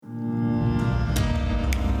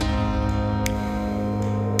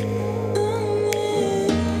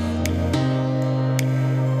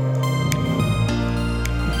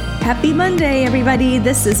Happy Monday, everybody.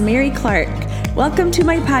 This is Mary Clark. Welcome to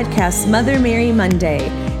my podcast, Mother Mary Monday.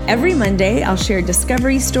 Every Monday, I'll share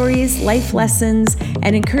discovery stories, life lessons,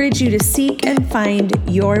 and encourage you to seek and find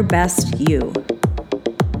your best you.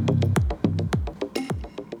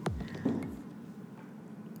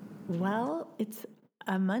 Well, it's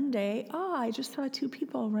a Monday. Oh, I just saw two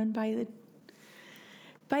people run by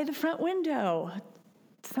the front window.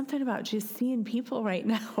 Something about just seeing people right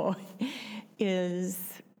now is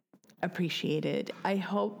appreciated. I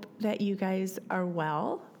hope that you guys are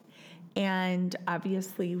well. And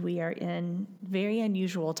obviously, we are in very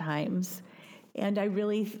unusual times. And I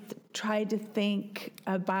really tried to think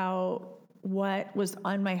about what was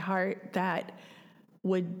on my heart that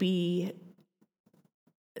would be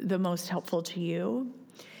the most helpful to you.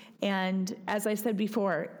 And as I said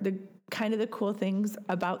before, the cool things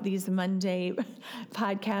about these Monday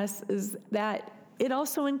podcasts is that it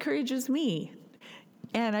also encourages me.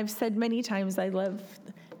 And I've said many times, I love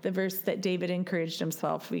the verse that David encouraged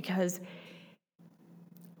himself, because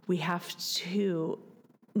we have to,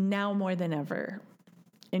 now more than ever,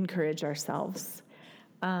 encourage ourselves.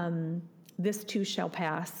 This too shall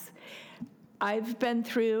pass. I've been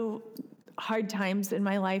through hard times in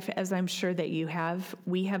my life, as I'm sure that you have.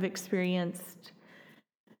 We have experienced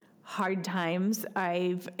hard times.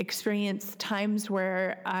 I've experienced times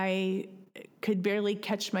where I could barely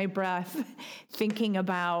catch my breath thinking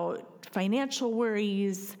about financial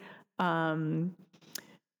worries, worries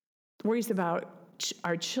about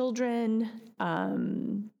our children,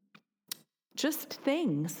 just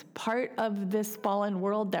things, part of this fallen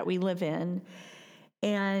world that we live in.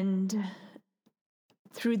 And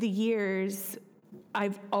through the years,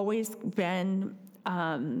 I've always been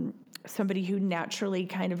somebody who naturally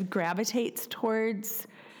kind of gravitates towards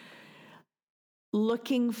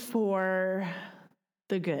looking for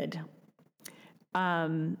the good.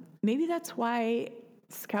 Maybe that's why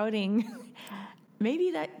scouting,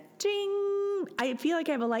 maybe that ding, I feel like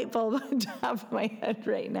I have a light bulb on top of my head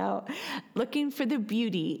right now. Looking for the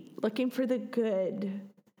beauty, looking for the good,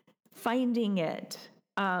 finding it.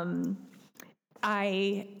 I'm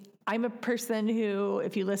a person who,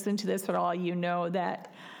 if you listen to this at all, you know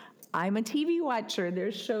that I'm a TV watcher.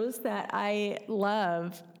 There's shows that I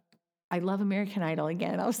love. I love American Idol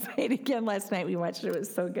again. I'll say it again. Last night we watched it. It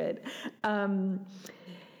was so good.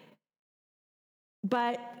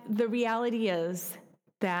 But the reality is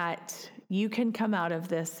that you can come out of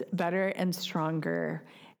this better and stronger.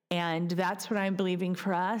 And that's what I'm believing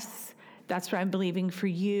for us. That's what I'm believing for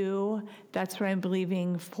you. That's what I'm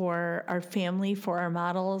believing for our family, for our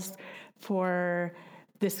models, for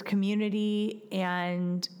this community,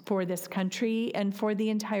 and for this country, and for the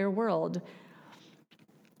entire world.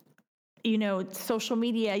 You know, social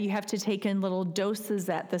media, you have to take in little doses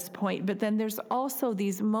at this point, but then there's also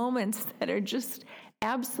these moments that are just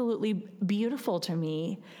absolutely beautiful to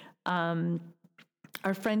me. Our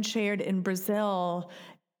friend shared in Brazil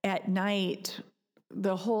at night,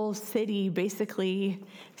 the whole city basically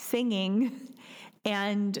singing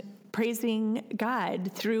and praising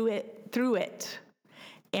God through it.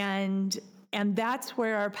 And that's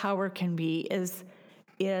where our power can be,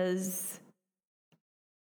 is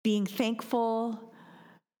being thankful,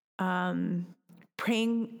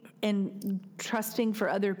 praying and trusting for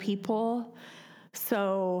other people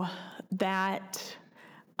so that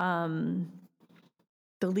the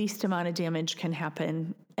least amount of damage can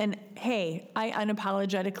happen. And hey, I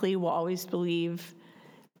unapologetically will always believe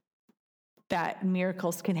that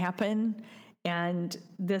miracles can happen. And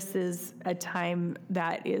this is a time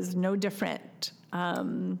that is no different.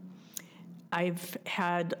 I've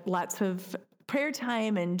had lots of prayer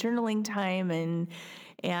time and journaling time,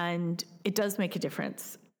 and it does make a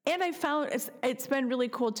difference. And I found it's been really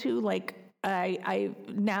cool too. Like I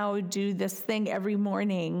now do this thing every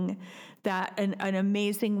morning that an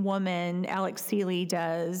amazing woman, Alex Seeley,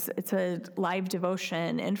 does. It's a live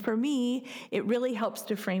devotion. And for me, it really helps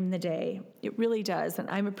to frame the day. It really does. And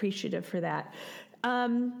I'm appreciative for that.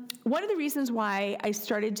 One of the reasons why I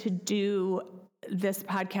started to do this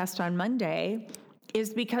podcast on Monday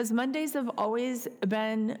is because Mondays have always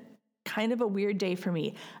been kind of a weird day for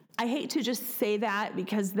me. I hate to just say that,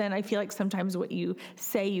 because then I feel like sometimes what you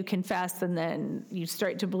say, you confess, and then you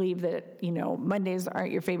start to believe that, Mondays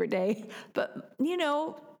aren't your favorite day. But,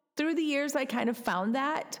 through the years, I kind of found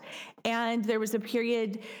that. And there was a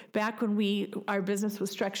period back when our business was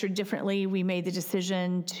structured differently. We made the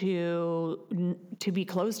decision to be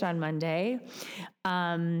closed on Monday.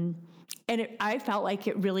 I felt like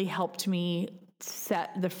it really helped me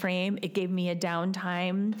set the frame. It gave me a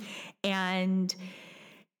downtime. And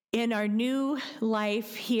in our new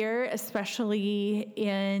life here, especially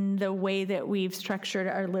in the way that we've structured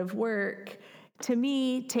our live work, to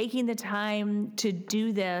me, taking the time to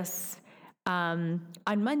do this on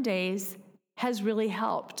Mondays has really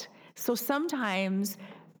helped. So sometimes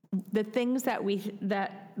the things that we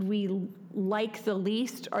like the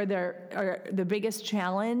least are the biggest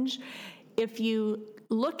challenge. If you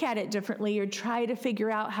look at it differently or try to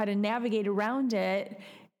figure out how to navigate around it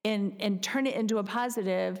and turn it into a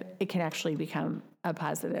positive, it can actually become a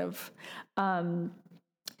positive.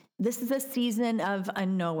 This is a season of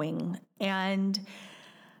unknowing. And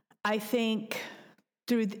I think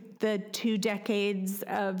through the 2 decades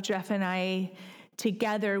of Jeff and I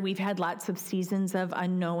together, we've had lots of seasons of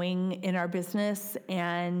unknowing in our business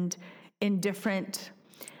and in different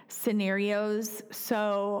scenarios.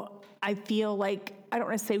 So I feel like, I don't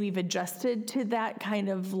want to say we've adjusted to that kind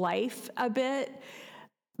of life a bit,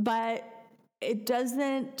 but it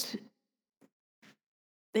doesn't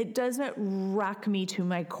rock me to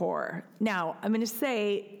my core. Now, I'm going to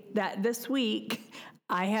say that this week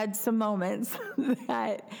I had some moments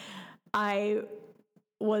that I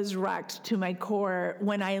was rocked to my core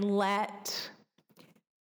when I let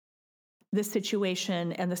the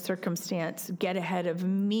situation and the circumstance get ahead of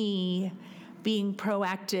me being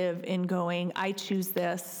proactive in going, I choose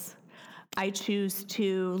this. I choose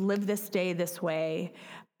to live this day this way.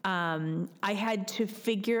 I had to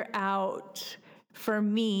figure out for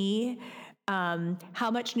me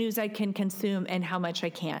how much news I can consume and how much I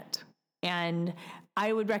can't. And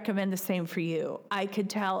I would recommend the same for you. I could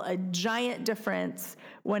tell a giant difference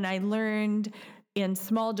when I learned in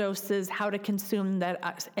small doses how to consume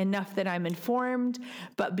that enough that I'm informed,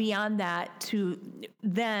 but beyond that to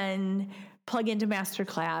then plug into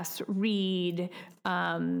Masterclass, read.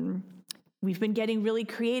 We've been getting really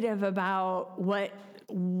creative about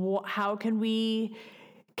how can we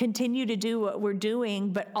continue to do what we're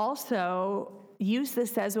doing, but also use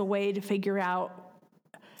this as a way to figure out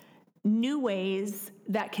new ways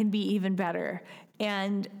that can be even better.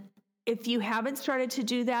 And if you haven't started to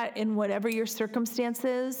do that in whatever your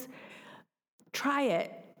circumstances, try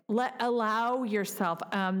it. Allow yourself.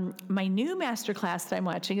 My new masterclass that I'm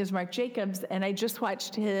watching is Marc Jacobs, and I just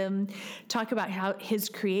watched him talk about how his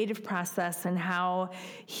creative process and how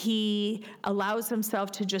he allows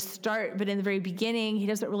himself to just start, but in the very beginning, he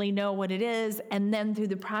doesn't really know what it is, and then through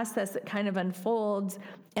the process, it kind of unfolds.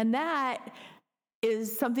 And that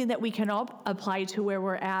is something that we can all apply to where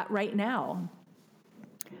we're at right now.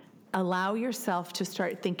 Allow yourself to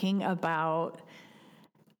start thinking about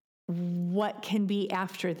what can be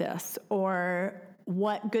after this, or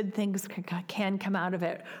what good things can come out of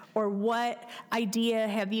it, or what idea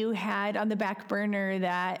have you had on the back burner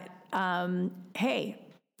that, hey,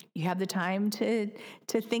 you have the time to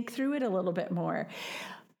think through it a little bit more.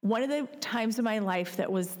 One of the times in my life that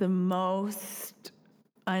was the most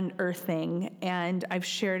unearthing, and I've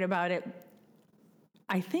shared about it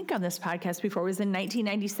I think on this podcast before, was in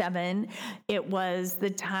 1997. It was the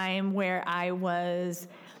time where I was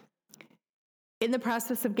in the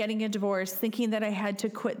process of getting a divorce, thinking that I had to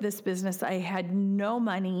quit this business. I had no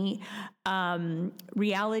money.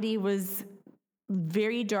 Reality was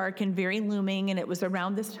very dark and very looming, and it was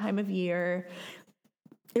around this time of year.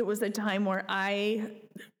 It was a time where I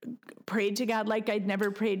prayed to God like I'd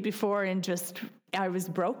never prayed before, and I was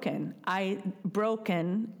broken.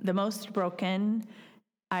 The most broken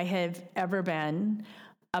I have ever been.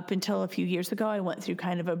 Up until a few years ago, I went through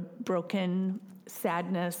kind of a broken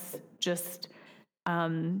sadness, just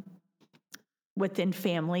within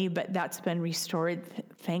family, but that's been restored,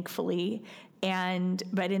 thankfully.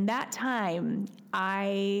 But in that time,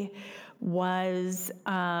 I'd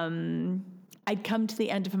come to the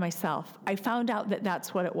end of myself. I found out that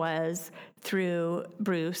that's what it was through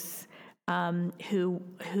Bruce, who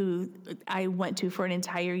I went to for an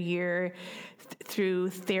entire year through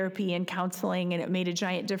therapy and counseling, and it made a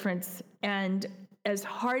giant difference. And as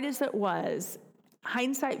hard as it was,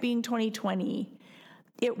 hindsight being 2020,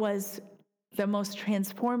 it was the most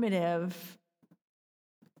transformative,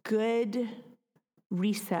 good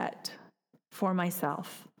reset for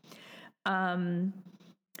myself.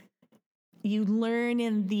 You learn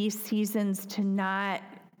in these seasons to not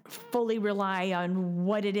fully rely on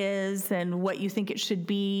what it is and what you think it should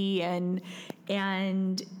be, and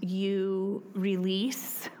you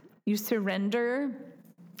release, you surrender.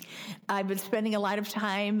 I've been spending a lot of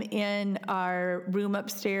time in our room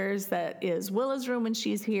upstairs that is Willa's room when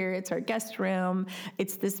she's here. It's our guest room.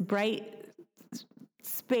 It's this bright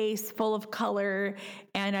space full of color,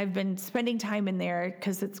 and I've been spending time in there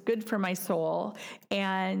because it's good for my soul.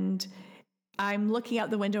 And I'm looking out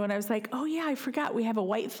the window and I was like, oh yeah, I forgot we have a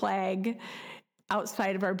white flag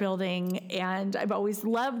outside of our building. And I've always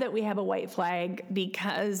loved that we have a white flag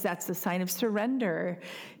because that's a sign of surrender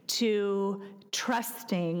to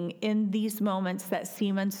trusting in these moments that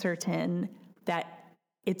seem uncertain, that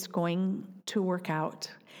it's going to work out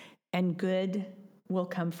and good will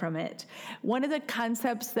come from it. One of the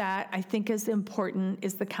concepts that I think is important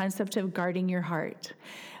is the concept of guarding your heart.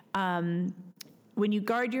 When you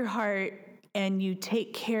guard your heart and you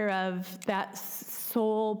take care of that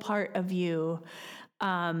soul part of you,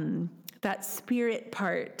 that spirit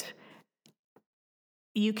part,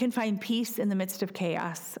 you can find peace in the midst of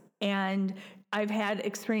chaos. And I've had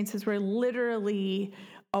experiences where literally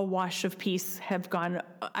a wash of peace have gone.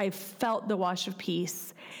 I've felt the wash of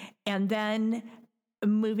peace. And then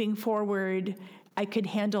moving forward, I could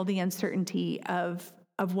handle the uncertainty of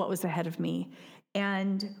what was ahead of me.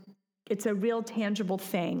 And it's a real tangible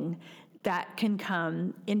thing that can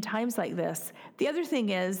come in times like this. The other thing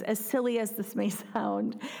is, as silly as this may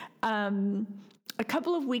sound, a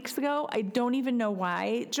couple of weeks ago, I don't even know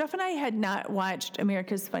why, Jeff and I had not watched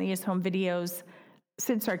America's Funniest Home Videos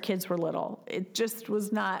since our kids were little. It just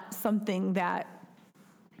was not something that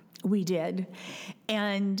we did.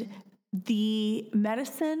 And the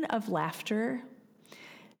medicine of laughter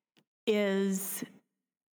is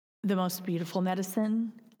the most beautiful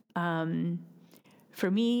medicine. For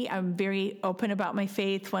me, I'm very open about my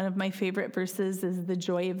faith. One of my favorite verses is the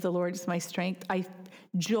joy of the Lord is my strength.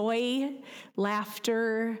 Joy,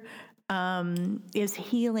 laughter, is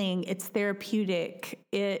healing. It's therapeutic.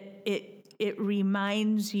 It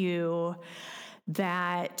reminds you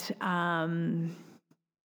that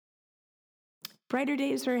brighter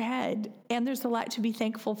days are ahead, and there's a lot to be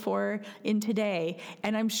thankful for in today.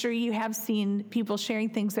 And I'm sure you have seen people sharing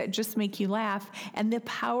things that just make you laugh, and the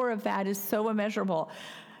power of that is so immeasurable.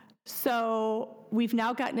 So we've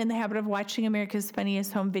now gotten in the habit of watching America's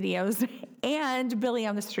Funniest Home Videos and Billy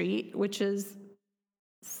on the Street, which is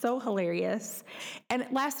so hilarious. And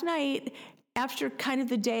last night, after kind of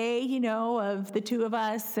the day, of the two of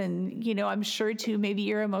us, and, I'm sure too, maybe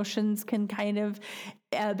your emotions can kind of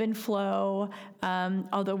ebb and flow,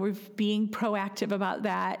 although we're being proactive about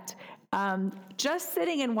that. Just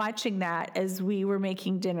sitting and watching that as we were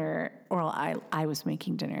making dinner, or I was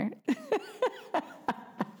making dinner.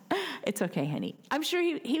 It's okay, honey. I'm sure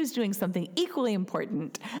he was doing something equally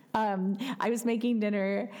important. I was making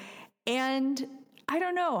dinner, and I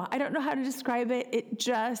don't know how to describe it. It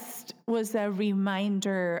just was a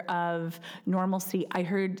reminder of normalcy. I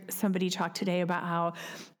heard somebody talk today about how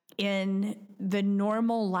in the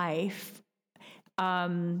normal life,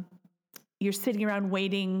 you're sitting around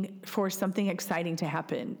waiting for something exciting to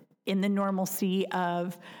happen. In the normalcy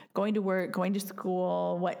of going to work, going to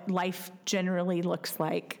school, what life generally looks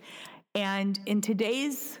like. And in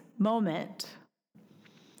today's moment,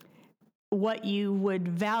 what you would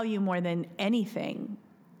value more than anything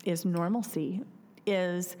is normalcy,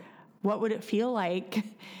 is what would it feel like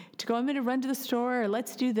to go, I'm going to run to the store, or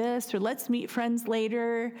let's do this, or let's meet friends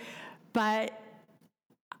later. But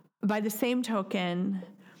by the same token,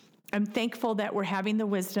 I'm thankful that we're having the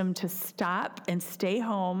wisdom to stop and stay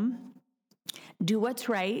home, do what's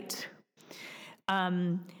right.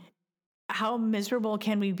 How miserable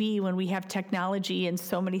can we be when we have technology and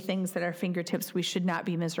so many things at our fingertips? We should not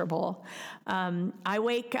be miserable. I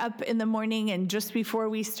wake up in the morning, and just before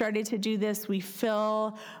we started to do this, we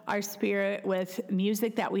fill our spirit with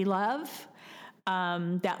music that we love,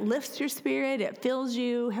 that lifts your spirit. It fills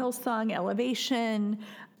you. Hillsong, Elevation.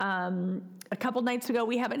 A couple nights ago,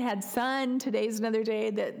 we haven't had sun. Today's another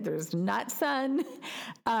day that there's not sun.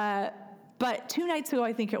 But 2 nights ago,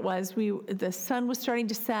 I think it was, the sun was starting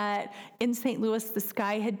to set. In St. Louis, the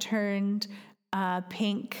sky had turned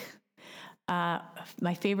pink.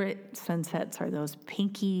 My favorite sunsets are those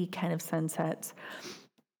pinky kind of sunsets.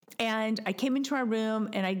 And I came into our room,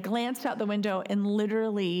 and I glanced out the window, and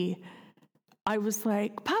literally, I was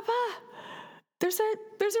like, Papa, there's a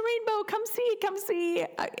rainbow. Come see.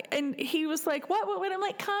 And he was like, what? I'm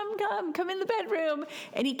like, come in the bedroom.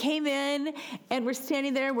 And he came in, and we're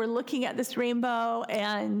standing there, we're looking at this rainbow.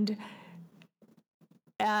 And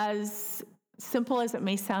as simple as it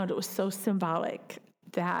may sound, it was so symbolic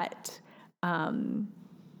that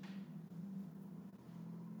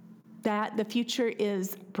that the future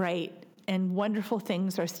is bright and wonderful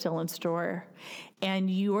things are still in store. And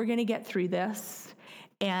you are going to get through this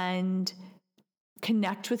and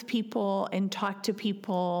connect with people and talk to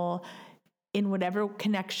people in whatever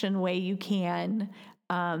connection way you can,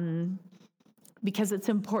 because it's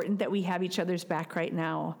important that we have each other's back right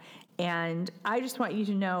now. And I just want you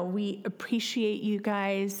to know we appreciate you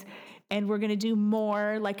guys. And we're going to do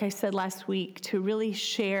more, like I said last week, to really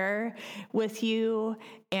share with you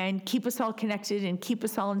and keep us all connected and keep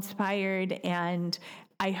us all inspired. And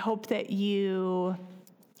I hope that you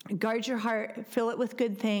guard your heart, fill it with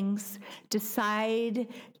good things, decide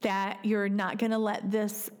that you're not going to let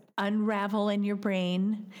this unravel in your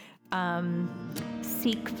brain.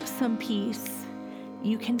 Seek some peace.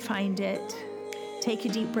 You can find it. Take a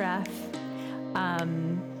deep breath.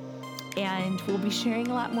 And we'll be sharing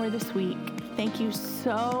a lot more this week. Thank you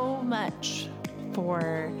so much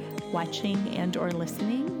for watching and or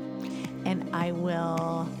listening. And I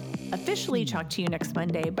will officially talk to you next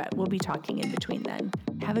Monday, but we'll be talking in between then.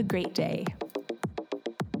 Have a great day.